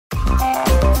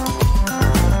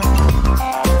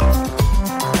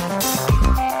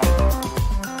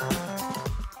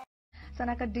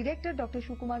সানাকার director doctor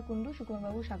Sukumar Kundu. Sukumar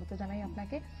বাবু, স্বাগত জানাই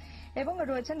আপনাকে। এবং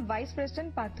রয়েছেন ভাইস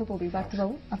প্রেসিডেন্ট পার্থ কবি। পার্থ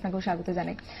বাবু, আপনাকেও স্বাগত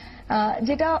জানাই।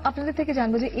 যেটা আপনাদের থেকে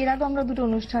জানবো যে এর আগে আমরা দুটো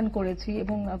অনুষ্ঠান করেছি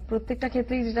এবং প্রত্যেকটা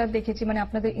ক্ষেত্রেই যেটা দেখেছি, মানে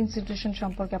আপনাদের ইনস্টিটিউশন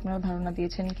সম্পর্কে আপনারা ধারণা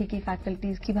দিয়েছেন, কি কি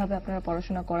ফ্যাকাল্টিজ, কিভাবে আপনারা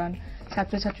পড়াশোনা করান,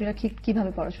 ছাত্রছাত্রীরা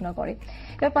কিভাবে পড়াশোনা করে।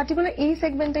 এবার পার্টিকুলার এই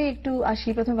সেগমেন্টটাই একটু আসি।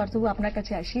 প্রথমে পার্থবাবু আপনার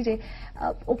কাছে আসি যে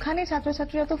ওখানে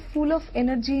ছাত্রছাত্রীরা তো ফুল অফ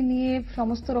এনার্জি নিয়ে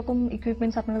সমস্ত রকম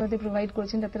ইকুইপমেন্টস আপনারা তাদের প্রোভাইড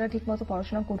করেছেন যাতে তারা ঠিকমতো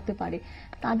পড়াশোনা করতে পারে।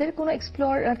 তাদের কোনো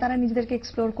তারা নিজেদেরকে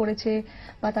এক্সপ্লোর করেছে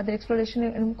বা তাদের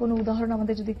এক্সপ্লোরেশনের কোনো উদাহরণ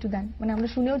আমাদের যদি একটু দেন, মানে আমরা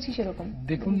শুনেওছি সেরকম।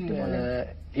 দেখুন,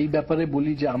 এই ব্যাপারে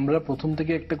বলি যে আমরা প্রথম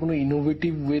থেকে একটা কোনো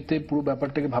ইনোভেটিভ ওয়েতে পুরো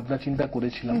ব্যাপারটাকে ভাবনা চিন্তা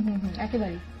করেছিলাম।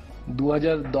 একেবারে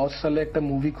 2010 সালে একটা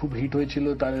মুভি খুব হিট হয়েছিল,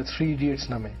 তার 3 ইডিয়টস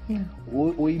নামে।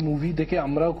 ওই মুভি দেখে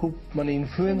আমরাও খুব মানে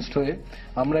ইনফ্লুয়েন্সড হয়ে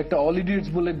আমরা একটা অল ইডিয়টস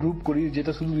বলে গ্রুপ করি,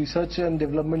 যেটা শুধু রিসার্চ এন্ড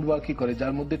ডেভেলপমেন্ট ওয়ার্কই করে,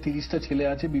 যার মধ্যে 30টা ছেলে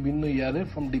আছে বিভিন্ন ইয়ারে,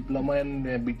 from diploma and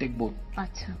B Tech both.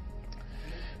 আচ্ছা।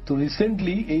 তো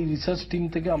রিসেন্টলি এই রিসার্চ টিম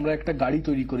থেকে আমরা একটা গাড়ি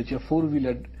তৈরি করেছি, 4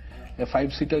 হুইলার 5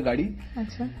 সিটার গাড়ি।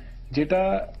 আচ্ছা। যেটা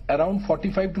around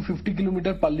 45 to 50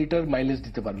 kilometre per litre mileage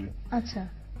দিতে পারবে। আচ্ছা।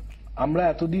 আমরা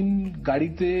এতদিন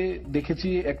গাড়িতে দেখেছি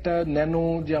একটা ন্যানো,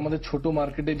 যে আমাদের ছোট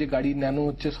মার্কেটে যে গাড়ি ন্যানো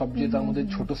হচ্ছে সবচেয়ে তার মধ্যে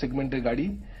ছোট সেগমেন্টের গাড়ি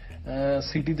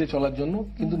সিটিতে চলার জন্য,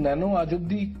 কিন্তু ন্যানো আজ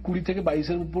অব্দি 20 থেকে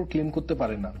 22-এর উপর ক্লেম করতে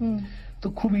পারে না। তো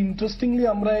খুব ইন্টারেস্টিংলি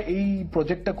আমরা এই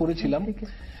প্রজেক্টটা করেছিলাম।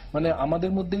 মানে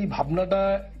আমাদের মধ্যে এই ভাবনাটা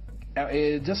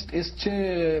জাস্ট এসছে।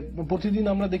 প্রতিদিন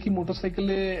আমরা দেখি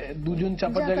মোটরসাইকেলে 2 জন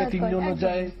চাপার জায়গায় 3 জনও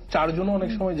যায়, 4 জনও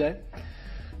অনেক সময় যায়।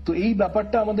 তো এই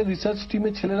ব্যাপারটা আমাদের রিসার্চ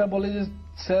টিমের ছেলেরা বলে যে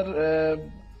স্যার,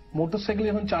 মোটরসাইকেলে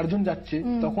যখন 4 জন যাচ্ছে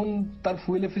তখন তার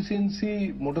ফুয়েল এফিসিয়েন্সি,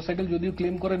 মোটরসাইকেল যদিও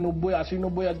ক্লেম করে 90, 80,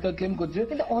 90 আজকাল ক্লেম করছে,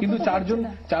 কিন্তু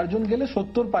 4 জন গেলে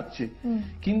 70 পাচ্ছে।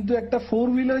 কিন্তু একটা 4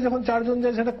 হুইলারে যখন 4 জন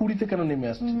যায় সেটা 20-তে কেন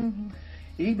নেমে আসছে?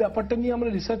 এই ব্যাপারটা নিয়ে আমরা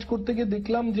রিসার্চ করতে গিয়ে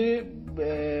দেখলাম যে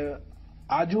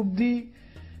আজ অব্দি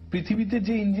পৃথিবীতে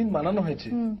যে ইঞ্জিন বানানো হয়েছে,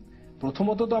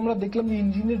 প্রথমত তো আমরা দেখলাম যে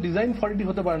ইঞ্জিনের ডিজাইন ফল্টি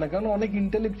হতে পারে না, কারণ অনেক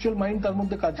ইন্টেলেকচুয়াল মাইন্ড তার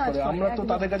মধ্যে কাজ করে, আমরা তো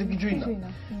তাদের কাছে কিছুই না।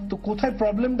 তো কোথায়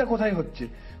প্রবলেমটা কোথায় হচ্ছে?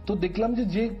 তো দেখলাম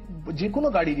যে কোনো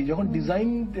গাড়িরই যখন ডিজাইন,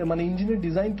 মানে ইঞ্জিনের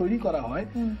ডিজাইন তৈরি করা হয়,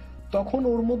 তখন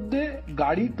ওর মধ্যে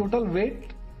গাড়ি টোটাল ওয়েট,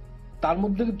 তার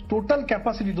মধ্যে টোটাল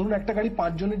ক্যাপাসিটি, ধরুন একটা গাড়ি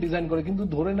 5 জনের ডিজাইন করে, কিন্তু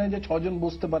ধরে নেয় যে 6 জন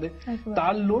বসতে পারে,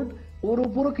 তার লোড, ওর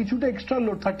ওপরও কিছুটা এক্সট্রা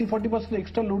লোড, 30-40%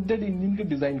 এক্সট্রা লোড দিয়ে ইঞ্জিনকে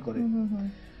ডিজাইন করে।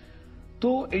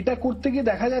 তো এটা করতে গিয়ে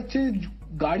দেখা যাচ্ছে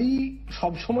গাড়ি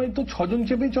সবসময় তো 6 জন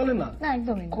চেপেই চলে না,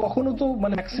 কখনো তো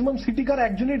মানে ম্যাক্সিমাম সিটি কার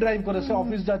একজনই ড্রাইভ করে, সে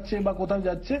অফিস যাচ্ছে বা কোথাও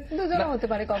যাচ্ছে।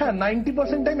 হ্যাঁ,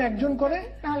 90% টাইম একজন করে,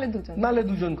 নাহলে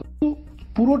 2 জন করে।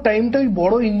 পুরো টাইমটা ওই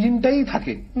বড় ইঞ্জিনটাই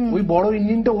থাকে, ওই বড়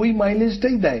ইঞ্জিনটা ওই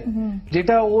মাইলেজটাই দেয়,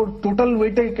 যেটা ওর টোটাল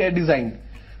ওয়েটে ডিজাইন।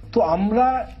 তো আমরা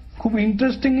খুব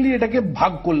ইন্টারেস্টিংলি এটাকে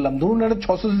ভাগ করলাম। ধরুন একটা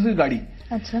 600 সিসির গাড়ি,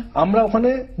 আমরা ওখানে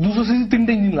 200 সিসির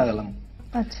 3টে ইঞ্জিন লাগালাম।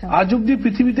 আজ অব্দি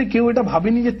পৃথিবীতে কেউ এটা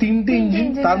ভাবেনি যে 3টে ইঞ্জিন,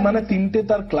 তার মানে 3টে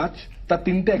তার ক্লাচ, তার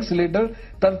 3টে অ্যাক্সিলারেটর,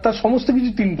 তার সমস্ত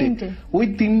কিছু 3টে, ওই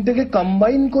 3টেকে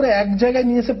কম্বাইন করে এক জায়গায়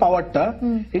নিয়ে এসে পাওয়ারটা,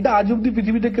 এটা আজ অব্দি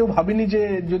পৃথিবীতে কেউ ভাবেনি যে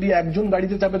যদি একজন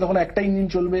গাড়িতে চাপে তখন একটা ইঞ্জিন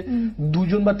চলবে, 2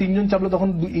 জন বা 3 জন চাপলে তখন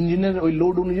ইঞ্জিনের ওই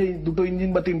লোড অনুযায়ী 2টো ইঞ্জিন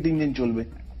বা 3টে ইঞ্জিন চলবে।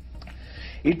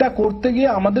 এটা করতে গিয়ে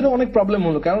আমাদেরও অনেক প্রবলেম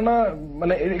হলো, কেননা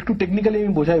মানে একটু টেকনিক্যালি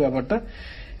আমি বোঝাই ব্যাপারটা।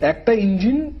 একটা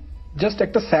ইঞ্জিন জাস্ট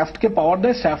একটা শ্যাফটকে পাওয়ার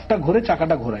দেয়, শ্যাফটটা ঘুরে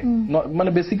চাকাটা ঘোরায়, মানে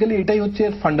বেসিক্যালি এটাই হচ্ছে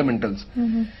এর ফান্ডামেন্টালস।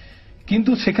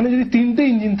 কিন্তু সেখানে যদি 3টে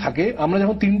ইঞ্জিন থাকে, আমরা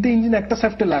যখন 3টে ইঞ্জিন একটা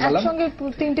শ্যাফটে লাগালাম,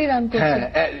 হ্যাঁ,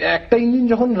 একটা ইঞ্জিন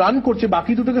যখন রান করছে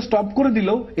বাকি দুটোকে স্টপ করে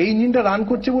দিলেও এই ইঞ্জিনটা রান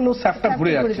করছে বলে ও শ্যাফটটা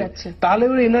ঘুরে যাচ্ছে, তাহলে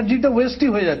ওর এনার্জিটা ওয়েস্টই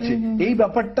হয়ে যাচ্ছে। এই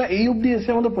ব্যাপারটা এই অব্দি এসে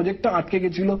আমাদের প্রজেক্টটা আটকে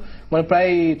গেছিল, মানে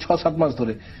প্রায় 6-7 মাস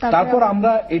ধরে। তারপর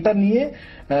আমরা এটা নিয়ে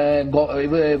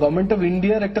গভর্নমেন্ট অফ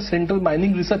ইন্ডিয়ার একটা সেন্ট্রাল মাইনিং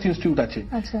রিসার্চ ইনস্টিটিউট আছে,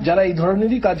 যারা এই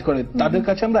ধরনেরই কাজ করে, তাদের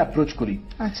কাছে আমরা অ্যাপ্রোচ করি।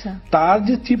 তার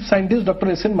যে chief scientist doctor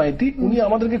S N. Maiti, উনি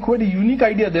আমাদেরকে খুব একটা ইউনিক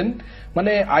আইডিয়া দেন।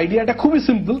 মানে আইডিয়াটা খুবই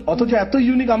সিম্পল, অথচ এত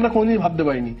ইউনিক আমরা কোনদিন ভাবতে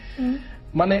পারিনি।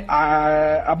 মানে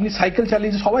আপনি সাইকেল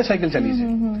চালিয়েছে, সবাই সাইকেল চালিয়েছে,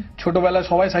 ছোটবেলায়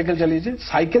সবাই সাইকেল চালিয়েছে।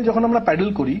 সাইকেল যখন আমরা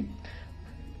প্যাডেল করি,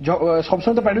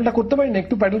 সবসময় তো প্যাডেলটা করতে পারি না,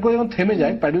 একটু প্যাডেল করে যখন থেমে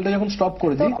যায়, প্যাডেলটা যখন স্টপ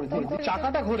করে দিই,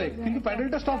 চাকাটা ঘোরে, কিন্তু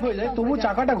প্যাডেলটা স্টপ হয়ে যায়, তবুও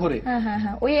চাকাটা ঘোরে।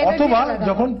 অথবা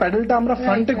যখন প্যাডেলটা আমরা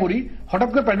ফ্রন্টে করি, হঠাৎ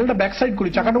করে প্যাডেলটা ব্যাক সাইড করি,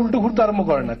 চাকাটা উল্টো ঘুরতে আরম্ভ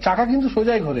করে না, চাকা কিন্তু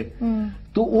সোজাই ঘোরে।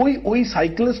 তো ওই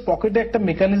সাইকেলের পকেটে একটা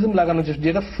মেকানিজম লাগানো হচ্ছে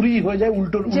যেটা ফ্রি হয়ে যায়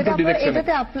উল্টো ডিরেকশনে,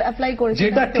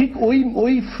 যেটা ঠিক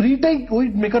ওই ফ্রিটাই ওই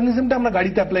মেকানিজমটা আমরা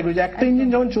গাড়িতে অ্যাপ্লাই করেছি। একটা ইঞ্জিন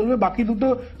যখন চলবে বাকি দুটো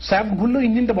শ্যাফট ঘুরলে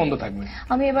ইঞ্জিনটা বন্ধ থাকবে।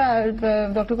 আমি এবার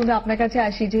ডক্টর কুন্ডু আপনার কাছে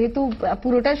আসি, যেহেতু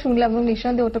পুরোটা শুনলাম এবং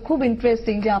নিঃসন্দেহে ওটা খুব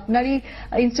ইন্টারেস্টিং যে আপনারই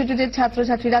ইনস্টিটিউটের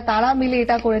ছাত্রছাত্রীরা তারা মিলে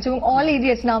এটা করেছে এবং অল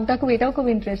ইডিয়েটস নামটা এটাও খুব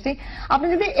ইন্টারেস্টিং। আপনি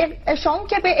যদি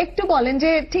সংক্ষেপে একটু বলেন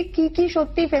যে ঠিক কি কি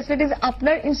সত্যি ফেসিলিটিস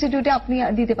আপনার ইনস্টিটিউটে আপনি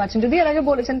দিতে পারছেন, যদি এর আগে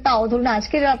বলেছেন তাও ধরুন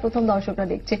আজকে যারা প্রথম দর্শকরা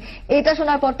দেখছে এটা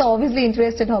শোনার পর তো অবভিয়াসলি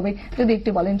ইন্টারেস্টেড হবে, যদি একটু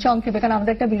বলেন সংক্ষেপে, কারণ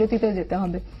আমাদের একটা বিরতিতে যেতে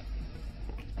হবে।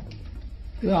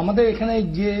 আমাদের এখানে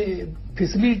যে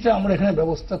ফেসিলিটিটা আমরা এখানে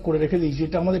ব্যবস্থা করে রেখে দিয়েছি,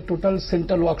 এটা আমাদের টোটাল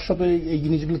সেন্ট্রাল ওয়ার্কশপে এই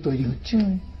জিনিসগুলো তৈরি হচ্ছে।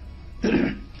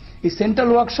 এই সেন্ট্রাল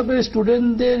ওয়ার্কশপে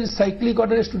স্টুডেন্টদের সাইক্লিক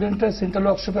অর্ডারের স্টুডেন্টরা সেন্ট্রাল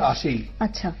ওয়ার্কশপে আসেই,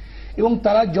 আচ্ছা, এবং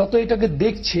তারা যত এটাকে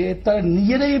দেখছে তারা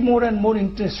নিজেরাই more and more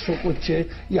interest show করছে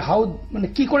যে হাউ, মানে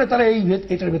কি করে তারা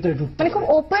এটার ভেতরে ঢুকতে, মানে খুব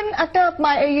ওপেন একটা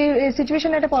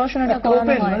সিচুয়েশন, একটা পড়াশোনাটা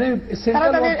করানো হয়, মানে তারা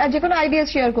তাদের যে কোনো আইডিয়া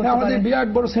শেয়ার করতে পারে। আমাদের বিরাট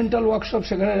বড় সেন্ট্রাল ওয়ার্কশপ,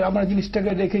 সেখানে আমরা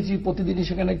জিনিসটাকে রেখেছি, প্রতিদিনই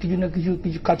সেখানে কিছু না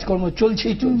কিছু কাজকর্ম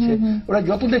চলছেই চলছে। ওরা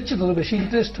যত দেখছে তত বেশি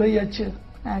ইন্টারেস্ট হয়ে যাচ্ছে।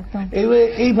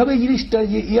 এইভাবে জিনিসটা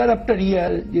যে ইয়ার আফটার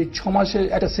ইয়ার, যে 6 মাসে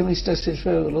একটা সেমিস্টার শেষ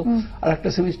হয়ে গেল আর একটা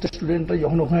সেমিস্টার স্টুডেন্টরা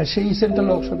যখন ওখানে সেই সেন্ট্রাল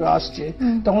ওয়ার্কশপে আসছে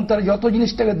তখন তারা যত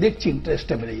জিনিসটাকে দেখছে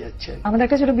ইন্টারেস্টটা বেড়ে যাচ্ছে। আমাদের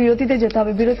একটা ছোট বিরতিতে যেতে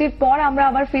হবে, বিরতির পর আমরা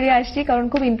আবার ফিরে আসছি, কারণ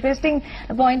খুব ইন্টারেস্টিং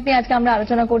পয়েন্ট নিয়ে আজকে আমরা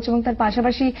আলোচনা করছি এবং তার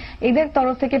পাশাপাশি এদের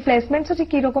তরফ থেকে প্লেসমেন্টস হচ্ছে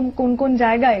কিরকম, কোন কোন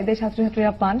জায়গায় এদের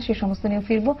ছাত্রছাত্রীরা পান সে সমস্ত নিয়ে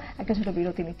ফিরবো। একটা ছোট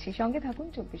বিরতি নিচ্ছি, সঙ্গে থাকুন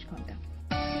 24 ঘন্টা।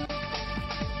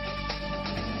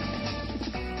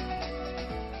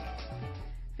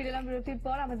 ফিরলাম বিরতির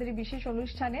পর আমাদের এই বিশেষ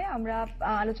অনুষ্ঠানে। আমরা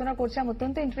আলোচনা করছিলাম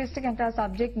অত্যন্ত ইন্টারেস্টিং একটা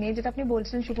সাবজেক্ট নিয়ে, যেটা আপনি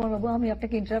বলছিলেন সুকুমার বাবু, আমি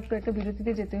আপনাকে ইন্টারাপ্ট করে একটা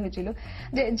বিরতিতে যেতে হয়েছিল,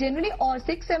 যে জেনারেলি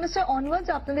 6 সেমিস্টার অনওয়ার্ডস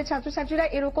আপনাদের ছাত্রছাত্রীরা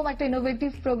এরকম একটা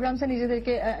ইনোভেটিভ প্রোগ্রামসে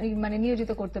নিজেদেরকে মানে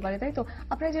নিয়োজিত করতে পারে, তাই তো?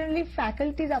 আপনারা জেনারেলি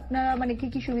ফ্যাকাল্টিজ আপনারা মানে কি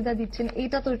কি সুবিধা দিচ্ছেন,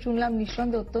 এটা তো শুনলাম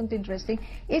নিঃসন্দেহে অত্যন্ত ইন্টারেস্টিং।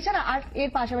 এছাড়া আর এর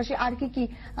পাশাপাশি আর কি কি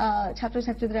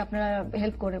ছাত্রছাত্রীদের আপনারা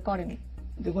হেল্প করেন?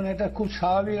 দেখুন, এটা খুব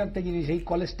স্বাভাবিক একটা জিনিস। এই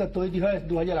কলেজটা তৈরি হয়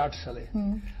 2008 সালে।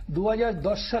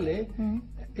 2010 সালে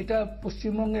এটা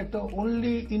পশ্চিমবঙ্গে একটা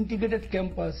অনলি ইন্টিগ্রেটেড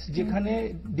ক্যাম্পাস, যেখানে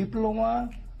ডিপ্লোমা,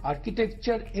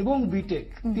 আর্কিটেকচার এবং বিটেক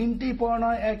তিনটেই পড়ানো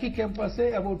হয় একই ক্যাম্পাসে,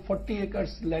 অ্যাবাউট 40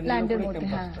 একর্স ল্যান্ডের উপরে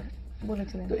ক্যাম্পাসটা।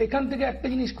 তো এখান থেকে একটা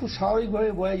জিনিস খুব স্বাভাবিকভাবে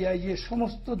বোঝা যায় যে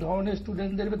সমস্ত ধরনের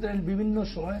স্টুডেন্টদের ভেতরে বিভিন্ন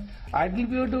সময় আইডল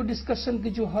পিরিয়ডেও ডিসকাশন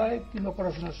কিছু হয়, কিংবা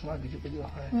পড়াশোনার সময় কিছু কিছু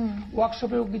হয়,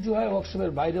 ওয়ার্কশপেও কিছু হয়,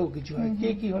 ওয়ার্কশপের বাইরেও কিছু হয়, কে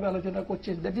কিভাবে আলোচনা করছে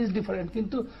দ্যাট ইজ ডিফারেন্ট।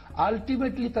 কিন্তু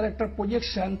আলটিমেটলি তার একটা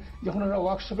প্রজেকশন, যখন ওরা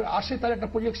ওয়ার্কশপে আসে তার একটা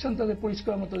প্রজেকশন তাদের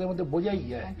পরিষ্কার মতো তাদের মধ্যে বোঝাই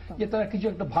যায় যে তারা কিছু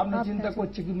একটা ভাবনা চিন্তা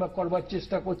করছে কিংবা করবার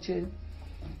চেষ্টা করছে।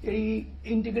 এই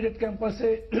ইন্টিগ্রেটেড ক্যাম্পাসে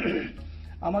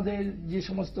আমাদের যে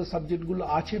সমস্ত সাবজেক্টগুলো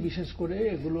আছে, বিশেষ করে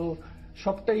এগুলো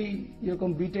সবটাই, যেরকম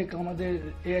বিটেক আমাদের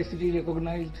এআইসিটি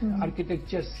রেকগনাইজড,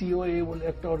 আর্কিটেকচার সিওএ বলে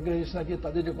একটা অর্গানাইজেশন আছে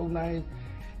তাদের রেকগনাইজড,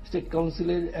 স্টেট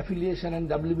কাউন্সিলের অ্যাফিলিয়েশন অ্যান্ড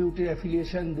ডাব্লিউবিউটির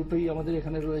অ্যাফিলিয়েশন দুটোই আমাদের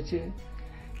এখানে রয়েছে।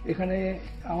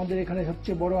 আমাদের এখানে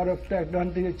সবচেয়ে বড় আরো একটা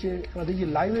অ্যাডভান্টেজ হচ্ছে আমাদের যে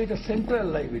লাইব্রেরিটা, সেন্ট্রাল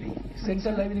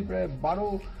লাইব্রেরি প্রায়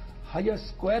 12,000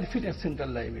 স্কোয়ার ফিট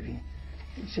সেন্ট্রাল লাইব্রেরি,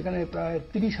 সেখানে প্রায়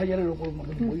 30,000-এর উপর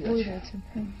মতো বই আছে।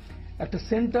 একটা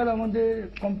সেন্টার আমাদের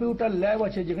কম্পিউটার ল্যাব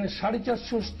আছে, যেখানে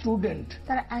 450 স্টুডেন্ট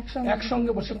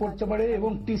একসঙ্গে বসে করতে পারে,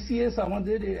 এবং টিসিএস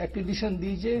আমাদের অ্যাক্রিডিশন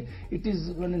দিয়েছে, ইট ইজ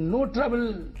মানে নো ট্রাভেল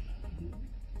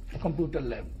কম্পিউটার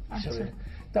ল্যাব হিসাবে।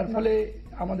 তার ফলে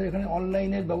আমাদের এখানে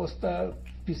অনলাইনের ব্যবস্থা,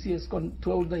 TCS through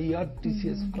out the year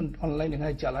TCS online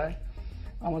এখানে চালায়।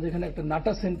 আমাদের এখানে একটা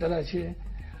নাটা সেন্টার আছে।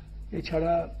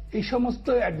 এছাড়া এই সমস্ত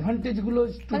অ্যাডভান্টেজ গুলো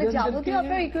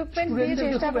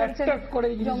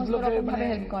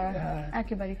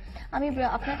একেবারে। আমি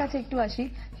আপনার কাছে একটু আসি,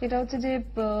 সেটা হচ্ছে যে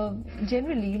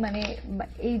জেনারেলি মানে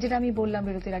এই যেটা আমি বললাম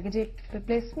বিরতির আগে, যে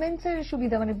প্লেসমেন্টস এর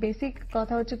সুবিধা, মানে বেসিক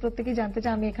কথা হচ্ছে প্রত্যেকেই জানতে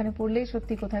চায় আমি এখানে পড়লেই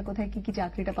সত্যি কোথায় কোথায় কি কি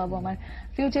চাকরিটা পাবো, আমার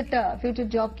ফিউচার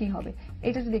জব কি হবে,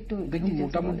 এটা যদি একটু দেখুন।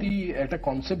 মোটামুটি একটা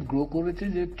কনসেপ্ট গ্রো করেছে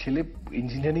যে ছেলে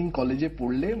ইঞ্জিনিয়ারিং কলেজে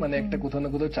পড়লে মানে একটা কোথাও না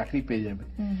কোথাও চাকরি পেয়ে যাবে,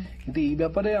 কিন্তু এই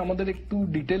ব্যাপারে আমাদের একটু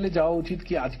ডিটেলে যাওয়া উচিত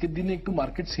কি আজকের দিনে একটু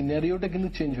মার্কেট সিনারিওটা কিন্তু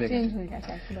চেঞ্জ হয়ে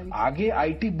গেছে। আগে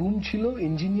আইটি বুম ছিল,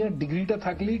 ইঞ্জিনিয়ার ডিগ্রিটা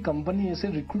থাকলেই কোম্পানি এসে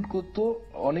রিক্রুট করতো,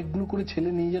 অনেকগুলো করে ছেলে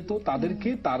নিয়ে যেত, তাদেরকে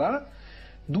তারা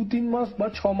 2-3 মাস বা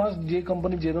 6 মাস যে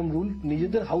কোম্পানি যেরকম রুল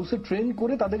নিজেদের হাউসে ট্রেন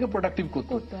করে তাদেরকে প্রোডাক্টিভ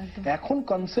করতো। এখন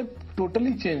কনসেপ্ট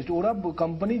টোটালি চেঞ্জ। ওরা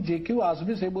কোম্পানি যে কেউ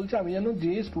আসবে সে বলছে আমি যেন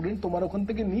যে স্টুডেন্ট তোমার ওখান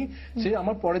থেকে নিই সে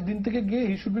আমার পরের দিন থেকে গিয়ে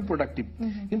হি শুড বি প্রোডাক্টিভ।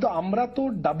 কিন্তু আমরা তো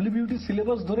ডাব্লিউবিউটি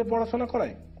সিলেবাস ধরে পড়াশোনা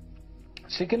করাই,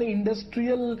 সেখানে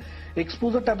ইন্ডাস্ট্রিয়াল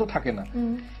এক্সপোজারটা এত থাকে না।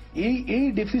 এই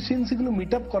ডেফিসিয়েন্সি গুলো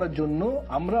মিট আপ করার জন্য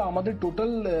আমরা আমাদের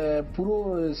টোটাল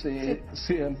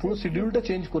পুরো শিডিউলটা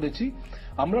চেঞ্জ করেছি।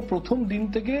 আমরা প্রথম দিন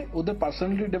থেকে ওদের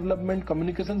পার্সোনালিটি ডেভেলপমেন্ট,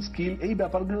 কমিউনিকেশন স্কিল, এই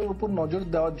ব্যাপারগুলোর উপর নজর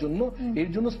দেওয়ার জন্য এর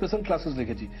জন্য স্পেশাল ক্লাসেস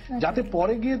রেখেছি, যাতে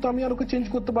পরে গিয়ে তো আমি আর ওকে চেঞ্জ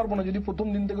করতে পারবো না যদি প্রথম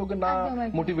দিন থেকে ওকে না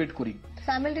মোটিভেট করি।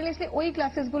 সাইমালটেনিয়াসলি ওই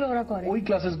ক্লাসেসগুলো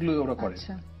ওরা করে,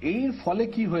 এর ফলে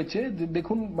কি হয়েছে যে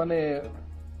দেখুন, মানে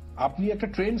আপনি একটা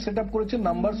ট্রেন্ড সেট আপ করেছেন,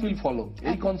 নাম্বারস উইল ফলো,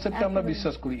 এই কনসেপ্টে আমরা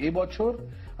বিশ্বাস করি। এবছর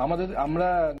আমরা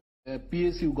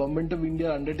PSU, government of India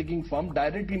undertaking farm,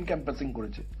 direct in campusing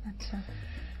করেছে।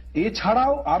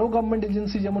 এছাড়াও আরো গভর্নমেন্ট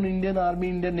এজেন্সি যেমন ইন্ডিয়ান আর্মি,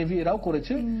 ইন্ডিয়ান নেভি, এরাও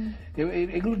করেছে,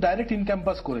 এগুলো ডাইরেক্ট ইন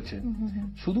ক্যাম্পাস করেছে।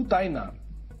 শুধু তাই না,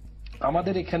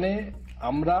 আমাদের এখানে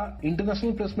আমরা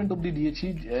ইন্টারন্যাশনাল প্লেসমেন্ট অব্দি দিয়েছি।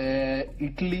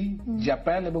 ইটালি,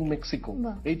 জাপান এবং মেক্সিকো,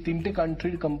 এই তিনটে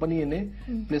কান্ট্রির কোম্পানি এনে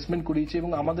প্লেসমেন্ট করিয়েছে।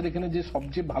 এবং আমাদের এখানে যে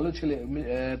সবচেয়ে ভালো ছেলে,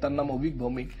 তার নাম অভিক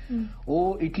ভৌমিক, ও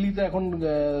ইটালিতে এখন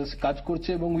কাজ করছে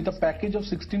এবং with a package of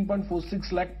 16.46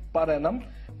 lakh পার অ্যানাম,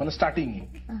 মানে স্টার্টিং এ।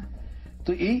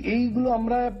 তো এইগুলো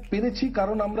আমরা পেরেছি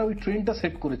কারণ আমরা ওই ট্রেনটা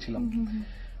সেট করেছিলাম।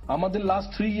 আমাদের last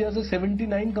 3 years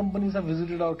 79 companies have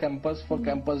visited our campus for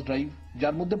campus drive,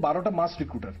 যার মধ্যে 12টা মাস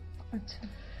রিক্রুটার।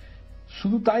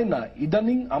 শুধু তাই না,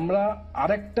 ইদানিং আমরা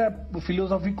আরেকটা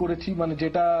ফিলোসফি করেছি, মানে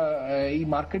যেটা এই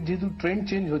মার্কেট যেহেতু ট্রেন্ড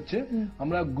চেঞ্জ হচ্ছে,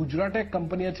 আমরা গুজরাটে এক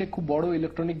কোম্পানি আছে, খুব বড়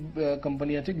ইলেকট্রনিক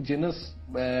কোম্পানি আছে,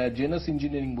 জেনাস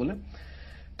ইঞ্জিনিয়ারিং বলে।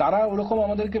 তারা ওরকম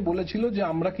আমাদেরকে বলেছিল যে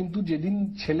আমরা কিন্তু যেদিন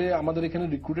ছেলে আমাদের এখানে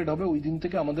রিক্রুটেড হবে ওই দিন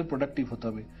থেকে আমাদের প্রোডাক্টিভ হতে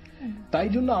হবে। তাই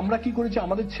জন্য আমরা কি করেছি,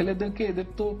 আমাদের ছেলেদেরকে, এদের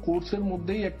তো কোর্সের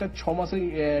মধ্যেই একটা 6 মাসের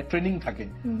ট্রেনিং থাকে,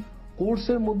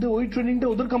 কোর্সের মধ্যে ওই ট্রেনিংটা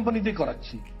ওদের কোম্পানিতে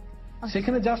করাচ্ছি।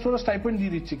 সেখানে জাস্ট ওরা স্টাইপেন্ড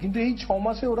দিয়ে দিচ্ছে, কিন্তু এই 6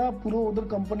 মাসে ওরা পুরো ওদের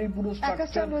কোম্পানির পুরো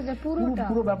স্ট্রাকচার,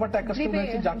 পুরো ব্যাপারটা অ্যাকাস্টম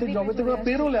হয়েছে, যাতে যবে থেকে ওরা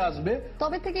পেরোলে আসবে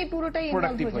তবে থেকেই পুরোটাই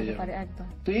প্রোডাক্টিভ হয়ে যাবে।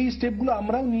 তো এই স্টেপগুলো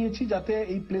আমরাও নিয়েছি যাতে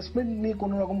এই প্লেসমেন্ট নিয়ে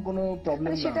কোনো রকম কোনো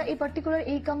প্রবলেম না। সেটা এই পার্টিকুলার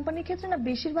এই কোম্পানির ক্ষেত্রে না,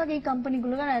 বেশিরভাগ এই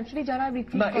কোম্পানিগুলো না অ্যাকচুয়ালি যারা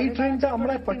রিক্রুট না, এই ট্রেন্ডটা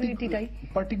আমরা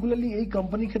পার্টিকুলারলি এই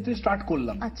কোম্পানির ক্ষেত্রে স্টার্ট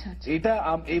করলাম। এটা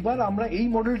এবার আমরা এই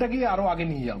মডেলটাকে আরো আগে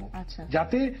নিয়ে যাব,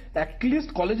 যাতে অ্যাটলিস্ট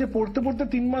কলেজে পড়তে পড়তে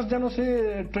 3 মাস যেন সে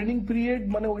ট্রেনিং পিরিয়ড,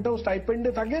 মানে ওইটাও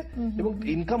স্টাইপেন্ডে থাকে, এবং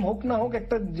ইনকাম হোক না হোক,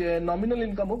 একটা নমিনাল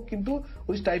ইনকাম হোক, কিন্তু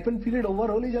ওই স্টাইপেন্ড পিরিয়ড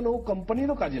ওভার হলেই যেন ও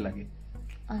কোম্পানিরও কাজে লাগে।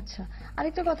 আচ্ছা,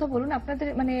 আরেকটা কথা বলুন, আপনাদের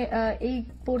মানে এই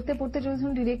পড়তে পড়তে যদি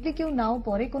ডিরেক্টলি কেউ নাও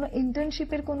পড়ে, কোনো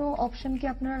ইন্টার্নশিপের কোনো অপশন কি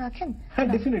আপনারা রাখেন? হ্যাঁ,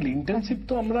 ডেফিনেটলি ইন্টার্নশিপ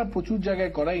তো আমরা প্রচুর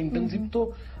জায়গায় করাই। ইন্টার্নশিপ তো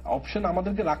অপশন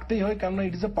আমাদেরকে রাখতেই হয়, কারণ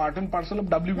it is a part and parcel of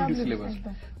ডাব্লিউবিডি syllabus.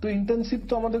 তো ইন্টার্নশিপ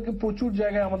তো আমাদেরকে প্রচুর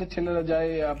জায়গায় আমাদের ছেলেরা যায়।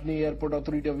 আপনি এয়ারপোর্ট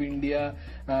অথরিটি অফ ইন্ডিয়া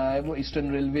এবং ইস্টার্ন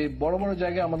রেলওয়ে, বড় বড়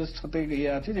জায়গায় আমাদের সাথে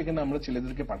ইয়ে আছে, যেখানে আমরা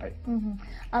ছেলেদেরকে পাঠাই।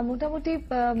 আর মোটামুটি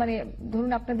মানে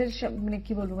ধরুন আপনাদের মানে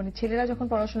কি বলবো, মানে ছেলেরা যখন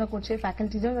পড়াশোনা করছে,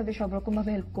 ফ্যাকাল্টিজরাও তাদের সব রকম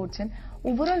ভাবে হেল্প করছেন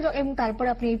ওভারঅল, এবং তারপরে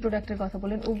আপনি এই প্রোডাক্টের কথা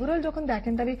বলেন, ওভারঅল যখন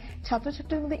দেখেন তাহলে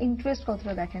ছাত্রছাত্রীদের মধ্যে ইন্টারেস্ট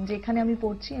কতটা দেখেন, যে এখানে আমি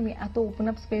পড়ছি, আমি এত ওপেন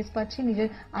আপ স্পেস পাচ্ছি, নিজের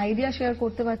আইডিয়া শেয়ার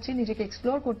করতে পারছি, নিজেকে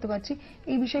এক্সপ্লোর করতে পারছি,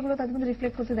 এই বিষয়গুলো তাদের মধ্যে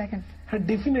রিফ্লেক্ট করতে দেখেন? হ্যাঁ,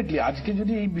 ডেফিনেটলি। আজকে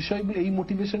যদি এই বিষয়গুলো, এই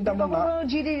মোটিভেশনটা আমরা না,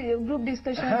 জিডি গ্রুপ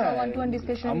ডিসকাশন বা ওয়ান টু ওয়ান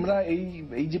ডিসকাশন, আমরা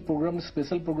এই যে প্রোগ্রাম,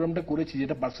 স্পেশাল প্রোগ্রামটা করেছি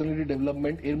যেটা পার্সোনালিটি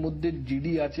ডেভেলপমেন্ট, এর মধ্যে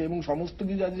জিডি আছে এবং সমস্ত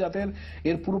কিছু আছে, যাতে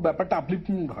এর পুরো ব্যাপারটা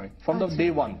আপলিফমেন্ট হয় ফ্রম দ্য ডে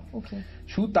ওয়ান।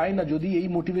 শুধু তাই না, যদি এই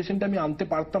মোটিভেশনটা আমি আনতে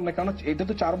পারতাম না, কারণ এটা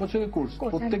তো 4 বছরের কোর্স,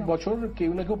 প্রত্যেক বছর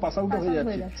কেউ না কেউ পাস আউট হয়ে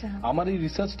যাচ্ছে। আমার এই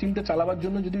রিসার্চ টিমটা চালাবার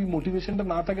জন্য যদি এই মোটিভেশনটা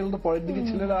না থাকে, তাহলে তো পরের দিকে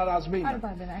ছেলেরা আর আসবেই না।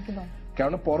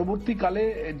 কেননা পরবর্তীকালে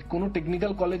কোন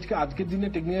টেকনিক্যাল কলেজকে, আজকের দিনে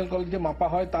টেকনিক্যাল কলেজকে মাপা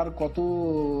হয় তার কত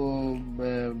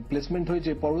প্লেসমেন্ট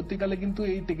হয়েছে, পরবর্তীকালে কিন্তু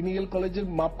এই টেকনিক্যাল কলেজের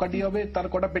মাপকাঠি হবে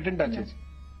তার কটা পেটেন্ট আছে।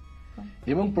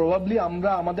 এবং প্রবাবলি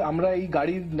আমরা এই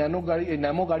গাড়ির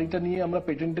ন্যানো গাড়িটা নিয়ে আমরা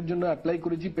পেটেন্টের জন্য অ্যাপ্লাই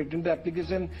করেছি, পেটেন্টের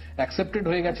অ্যাপ্লিকেশন অ্যাকসেপ্টেড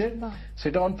হয়ে গেছে,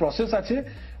 সেটা অন প্রসেস আছে।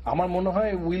 আমার মনে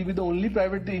হয় will be the only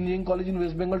private engineering college in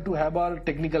West Bengal to have our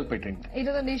technical patent.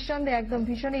 এটা তো নিঃসন্দেহে একদম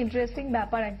ভীষণ ইন্টারেস্টিং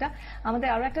ব্যাপার একটা। আমাদের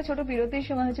আরো একটা ছোট বিরতির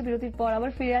সময় হচ্ছে, বিরতির পর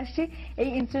আবার ফিরে আসছি এই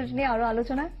ইনস্টিটিউট নিয়ে আরো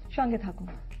আলোচনা, সঙ্গে থাকুন।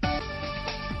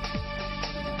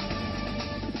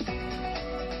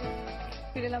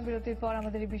 ফিরে এলাম বিরতির পর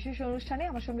আমাদের এই বিশেষ অনুষ্ঠানে।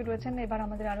 আমার সঙ্গে রয়েছেন এবার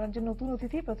আমাদের আরো একজন নতুন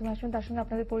অতিথি। প্রথমে আসুন তার সঙ্গে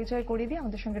আপনাদের পরিচয় করিয়ে দিয়ে।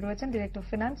 আমাদের সঙ্গে রয়েছেন ডিরেক্টর অফ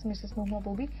ফিনান্স মিসেস মহুয়া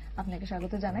ববি, আপনাকে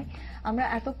স্বাগত জানাই। আমরা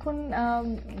এতক্ষণ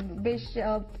বেশ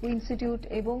ইনস্টিটিউট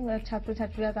এবং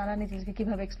ছাত্রছাত্রীরা তারা নিজেদেরকে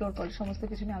কিভাবে এক্সপ্লোর করে সমস্ত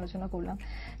কিছু নিয়ে আলোচনা করলাম।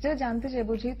 যেটা জানতে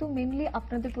চাইবো, যেহেতু মেনলি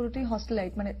আপনাদের পুরোটাই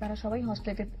হস্টেলাইট, মানে তারা সবাই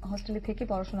হস্টেলে থেকে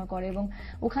পড়াশোনা করে এবং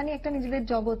ওখানে একটা নিজেদের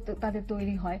জগৎ তাদের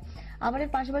তৈরি হয়, আবার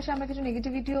এর পাশাপাশি আমরা কিছু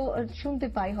নেগেটিভিটিও শুনতে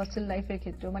পাই হস্টেল লাইফের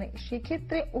ক্ষেত্রে, মানে সেক্ষেত্রে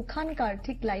ওখানকার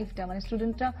ঠিক লাইফটা, মানে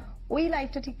স্টুডেন্টরা ওই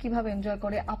লাইফটা ঠিক কিভাবে এনজয়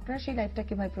করে, আপনারা সেই লাইফটা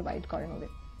কিভাবে প্রোভাইড করেন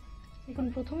ওদের? এখন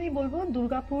প্রথমেই বলবো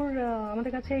দুর্গাপুর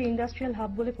আমাদের কাছে ইন্ডাস্ট্রিয়াল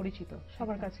হাব বলে পরিচিত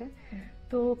সবার কাছে।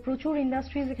 তো প্রচুর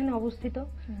ইন্ডাস্ট্রিজ এখানে অবস্থিত।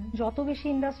 যত বেশি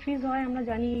ইন্ডাস্ট্রিজ হয় আমরা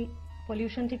জানি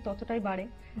পলিউশন ঠিক ততটাই বাড়ে।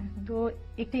 তো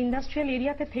একটি ইন্ডাস্ট্রিয়াল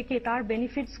এরিয়াতে থেকে তার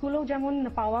বেনিফিটস গুলো যেমন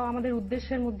পাওয়া আমাদের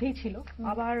উদ্দেশ্যের মধ্যেই ছিল,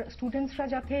 আবার স্টুডেন্টসরা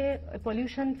যাতে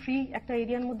পলিউশন ফ্রি একটা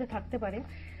এরিয়ার মধ্যে থাকতে পারে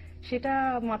সেটা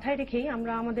মাথায় রেখেই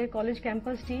আমরা আমাদের কলেজ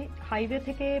ক্যাম্পাসটি হাইওয়ে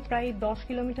থেকে প্রায় 10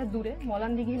 কিলোমিটার দূরে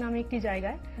মলানদিঘি নামে একটি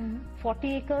জায়গায় 40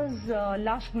 একর্স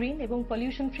লাশ গ্রিন এবং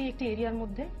পলিউশন ফ্রি একটি এরিয়ার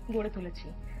মধ্যে গড়ে তুলেছি।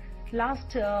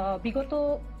 লাস্ট বিগত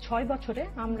 6 বছরে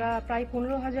আমরা প্রায়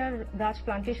 15,000 গাছ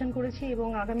প্লান্টেশন করেছি এবং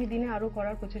আগামী দিনে আরো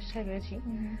করার প্রচেষ্টায় রয়েছি।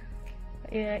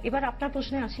 এবার আপনার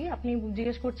প্রশ্নে আসি, আপনি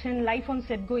জিজ্ঞেস করছেন লাইফ অন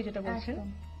সেটগোই যেটা বলছেন।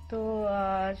 তো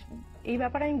এই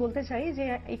ব্যাপারে আমি বলতে চাই যে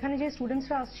এখানে যে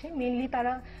স্টুডেন্টসরা আসছে মেইনলি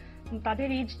তাদের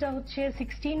এজটা হচ্ছে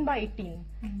 16 বা 18।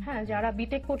 হ্যাঁ, যারা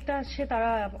বিটেক করতে আসছে তারা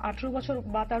 18 বছর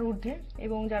বা তার ঊর্ধ্বে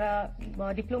এবং যারা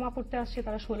ডিপ্লোমা করতে আসছে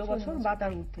তারা 16 বছর বা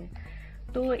তার ঊর্ধ্বে।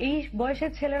 তো এই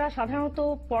বয়সের ছেলেরা সাধারণত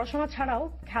পড়াশোনা ছাড়াও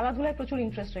খেলাধুলায় প্রচুর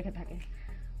ইন্টারেস্ট রেখে থাকে।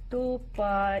 তো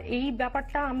এই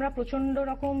ব্যাপারটা আমরা প্রচন্ড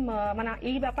রকম মানে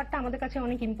এই ব্যাপারটা আমাদের কাছে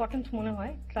অনেক ইম্পর্টেন্ট মনে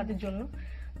হয় তাদের জন্য।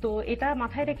 তো এটা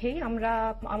মাথায় রেখেই আমরা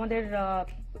আমাদের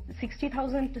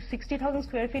 60,000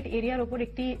 স্কোয়ার ফিট এরিয়ার উপর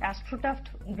একটি অ্যাস্ট্রোটাফট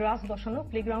গ্রাস বসানো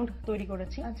প্লেগ্রাউন্ড তৈরি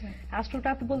করেছি।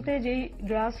 অ্যাস্ট্রোটাফট বলতে যেই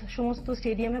গ্রাস সমস্ত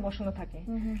স্টেডিয়ামে বসানো থাকে।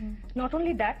 নট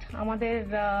অনলি দ্যাট, আমাদের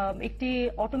একটি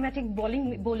অটোমেটিক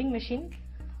বোলিং মেশিন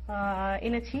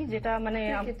এনেছি যেটা মানে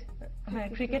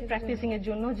ক্রিকেট প্র্যাকটিসিং এর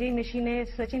জন্য, যে মেশিনে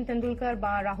সচিন তেন্ডুলকর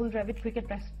বা রাহুল দ্রাবিড় ক্রিকেট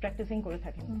প্র্যাকটিসিং করে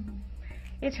থাকেন।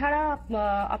 এছাড়া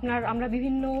আমরা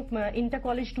বিভিন্ন ইন্টার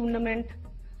কলেজ টুর্নামেন্ট,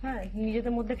 হ্যাঁ,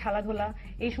 নিজেদের মধ্যে খেলাধুলা,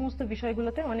 এই সমস্ত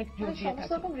বিষয়গুলোতে অনেক জোর দিয়ে থাকি।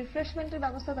 সমস্ত রকম রিফ্রেশমেন্টের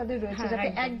ব্যবস্থা তাদের রয়েছে যাতে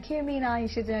একঘেয়েমি না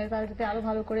এসে যায়, তারা যাতে আরো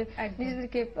ভালো করে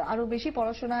নিজেদেরকে আরো বেশি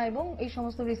পড়াশোনা এবং এই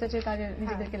সমস্ত রিসার্চের কাজে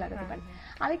নিজেদেরকে লাগাতে পারে।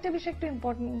 আরেকটা বিষয় একটু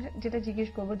ইম্পর্টেন্ট যেটা জিজ্ঞেস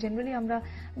করবো, জেনারেলি আমরা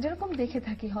যেরকম দেখে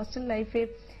থাকি হস্টেল লাইফে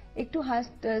একটু হায়ার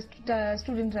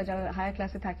স্টুডেন্টরা যারা হায়ার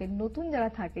ক্লাসে থাকে, নতুন যারা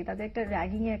থাকে তাদের একটা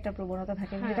র্যাগিং এর একটা প্রবণতা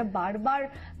থাকে যেটা বারবার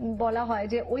বলা হয়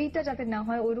যে ওইটা যাতে না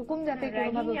হয়, ওইরকম যাতে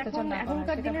কোনোভাবে অত্যাচার না হয়।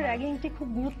 এখনকার দিনে র্যাগিংটি খুব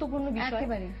গুরুত্বপূর্ণ বিষয়,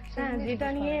 যেটা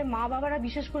নিয়ে মা বাবারা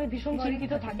বিশেষ করে ভীষণ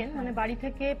চিন্তিত থাকেন। মানে বাড়ি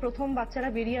থেকে প্রথম বাচ্চারা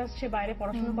বেরিয়ে আসছে বাইরে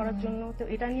পড়াশোনা করার জন্য, তো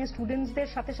এটা নিয়ে স্টুডেন্টসদের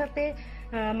সাথে সাথে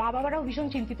মা বাবারাও ভীষণ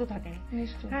চিন্তিত থাকেন।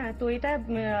 হ্যাঁ, তো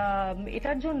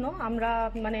এটার জন্য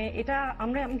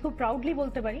আমি খুব প্রাউডলি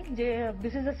বলতে পারি যে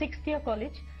this is sixth year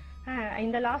college. In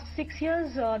the last 6 years,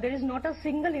 there is not a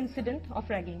single incident of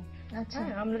ragging.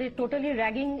 আমাদের টোটালি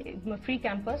র্যাগিং ফ্রি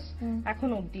ক্যাম্পাস এখন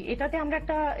অবধি। এটাতে আমরা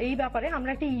এই ব্যাপারে আমরা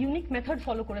একটা ইউনিক মেথড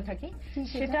ফলো করে থাকি।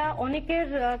 সেটা অনেকের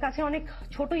কাছে অনেক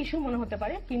ছোট ইস্যু মনে হতে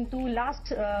পারে, কিন্তু লাস্ট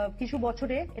কিছু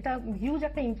বছরে এটা হিউজ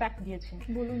একটা ইম্প্যাক্ট দিয়েছে।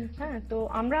 হ্যাঁ, তো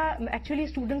আমরা অ্যাকচুয়ালি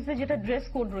স্টুডেন্টসদের যেটা ড্রেস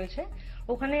কোড রয়েছে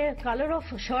ওখানে কালার অফ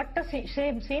শার্টটা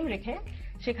সেম রেখে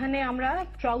সেখানে আমরা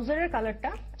ট্রাউজারের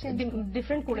কালারটা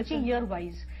ডিফারেন্ট করেছি ইয়ার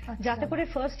ওয়াইজ, যাতে করে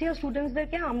ফার্স্ট ইয়ার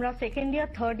স্টুডেন্টসদেরকে আমরা সেকেন্ড ইয়ার,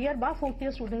 থার্ড ইয়ার বা ফোর্থ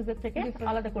ইয়ার স্টুডেন্টসদের থেকে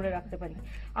আলাদা করে রাখতে পারি।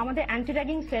 আমাদের অ্যান্টি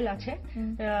র্যাগিং সেল আছে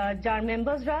যার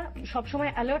মেম্বার্সরা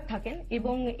সবসময় অ্যালার্ট থাকেন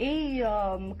এবং এই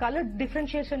কালার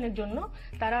ডিফারেন্সিয়েশনের জন্য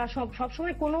তারা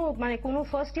সবসময় কোনো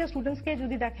ফার্স্ট ইয়ার স্টুডেন্টসকে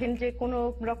যদি দেখেন যে কোনো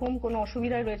রকম কোনো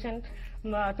অসুবিধায় রয়েছেন,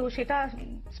 তো সেটা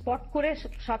স্পট করে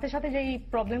সাথে সাথে যে এই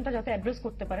প্রবলেমটা যাতে অ্যাড্রেস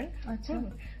করতে পারেন।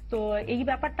 তো এই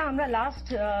ব্যাপারটা আমরা লাস্ট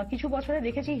কিছু বছরে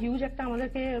দেখেছি হিউজ একটা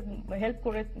আমাদেরকে হেল্প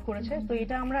করেছে। তো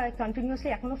এটা আমরা কন্টিনিউয়াসলি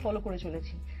এখনো ফলো করে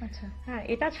চলেছি। হ্যাঁ,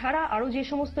 এটা ছাড়া আরো যে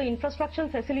সমস্ত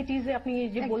ইনফ্রাস্ট্রাকচার ফ্যাসিলিটিস আপনি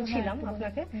যে বলছিলাম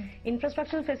আপনাকে,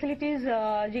 ইনফ্রাস্ট্রাকচার ফ্যাসিলিটিস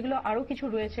যেগুলো আরো কিছু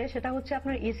রয়েছে সেটা হচ্ছে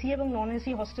আপনার এসি এবং non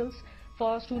AC হস্টেলস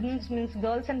for students, means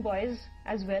girls and boys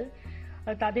as well.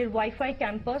 তাদের wifi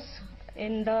campus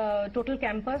in the total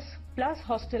campus plus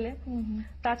hostel-এ।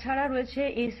 তাছাড়া রয়েছে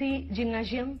এসি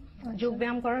জিমনাজিয়াম, যোগ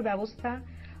ব্যায়াম করার ব্যবস্থা,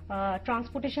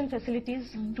 transportation facilities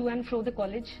two and ফ্রো the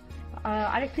college.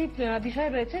 আরেকটি বিষয়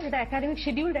রয়েছে যেটা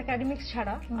শিডিউলড একাডেমিক্স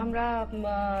ছাড়া আমরা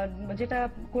যেটা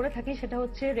করে থাকি সেটা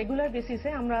হচ্ছে রেগুলার বেসিসে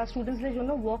আমরা স্টুডেন্টসদের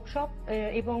জন্য ওয়ার্কশপ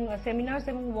এবং সেমিনার্স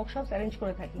এবং ওয়ার্কশপস অ্যারেঞ্জ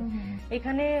করে থাকি।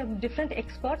 এখানে different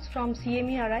experts from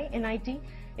CMERI, NIT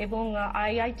এবং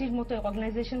আইআইটির মতো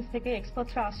অর্গানাইজেশন থেকে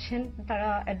এক্সপার্টসরা আসছেন, তারা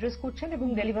অ্যাড্রেস করছেন এবং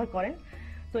ডেলিভার করেন।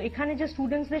 তো এখানে যে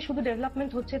স্টুডেন্টসদের শুধু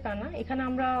ডেভেলপমেন্ট হচ্ছে তা না, এখানে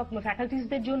আমরা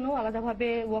ফ্যাকাল্টিসদের জন্য আলাদাভাবে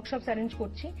ওয়ার্কশপস অ্যারেঞ্জ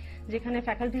করছি যেখানে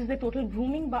ফ্যাকাল্টিসদের টোটাল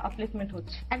গ্রুমিং বা আপলিফমেন্ট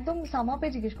হচ্ছে। একদম সামাপে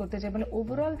জিজ্ঞেস করতে চাই, মানে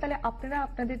ওভারঅল তাহলে আপনারা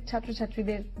আপনাদের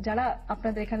ছাত্রছাত্রীদের যারা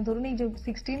আপনাদের এখানে ধরুন এই যে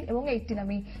 16 এবং 18,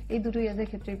 আমি এই দুটো ইয়ার্সের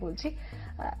ক্ষেত্রেই বলছি,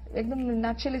 একদম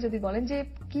নাটশেলে যদি বলেন যে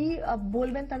কি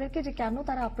বলবেন তাদেরকে যে কেন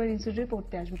তারা আপনার ইনস্টিটিউটে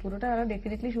পড়তে আসবে? পুরোটা তারা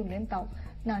ডেফিনেটলি শুনলেন, তাও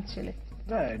নাটশেলে।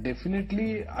 ডেফিনেটলি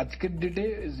আজকের ডেটে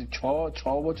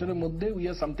 6 বছরের মধ্যে we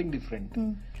are something different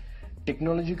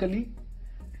technologically,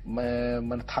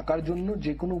 মানে থাকার জন্য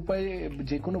যে কোনো উপায়ে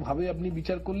যে কোনো ভাবে আপনি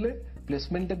বিচার করলে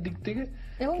প্লেসমেন্টের দিক থেকে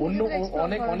অন্য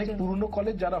অনেক পুরনো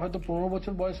কলেজ যারা হয়তো 15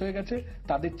 বছর বয়স হয়ে গেছে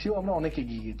তাদের চেয়েও আমরা অনেক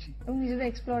এগিয়ে গেছি এবং নিজেদের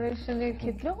এক্সপ্লোরেশনের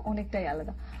ক্ষেত্রেও অনেকটাই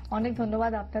আলাদা। অনেক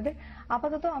ধন্যবাদ আপনাদের।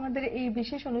 আপাতত আমাদের এই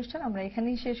বিশেষ অনুষ্ঠান আমরা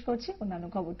এখানেই শেষ করছি। অন্যান্য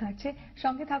খবর থাকছে,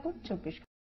 সঙ্গে থাকুন 24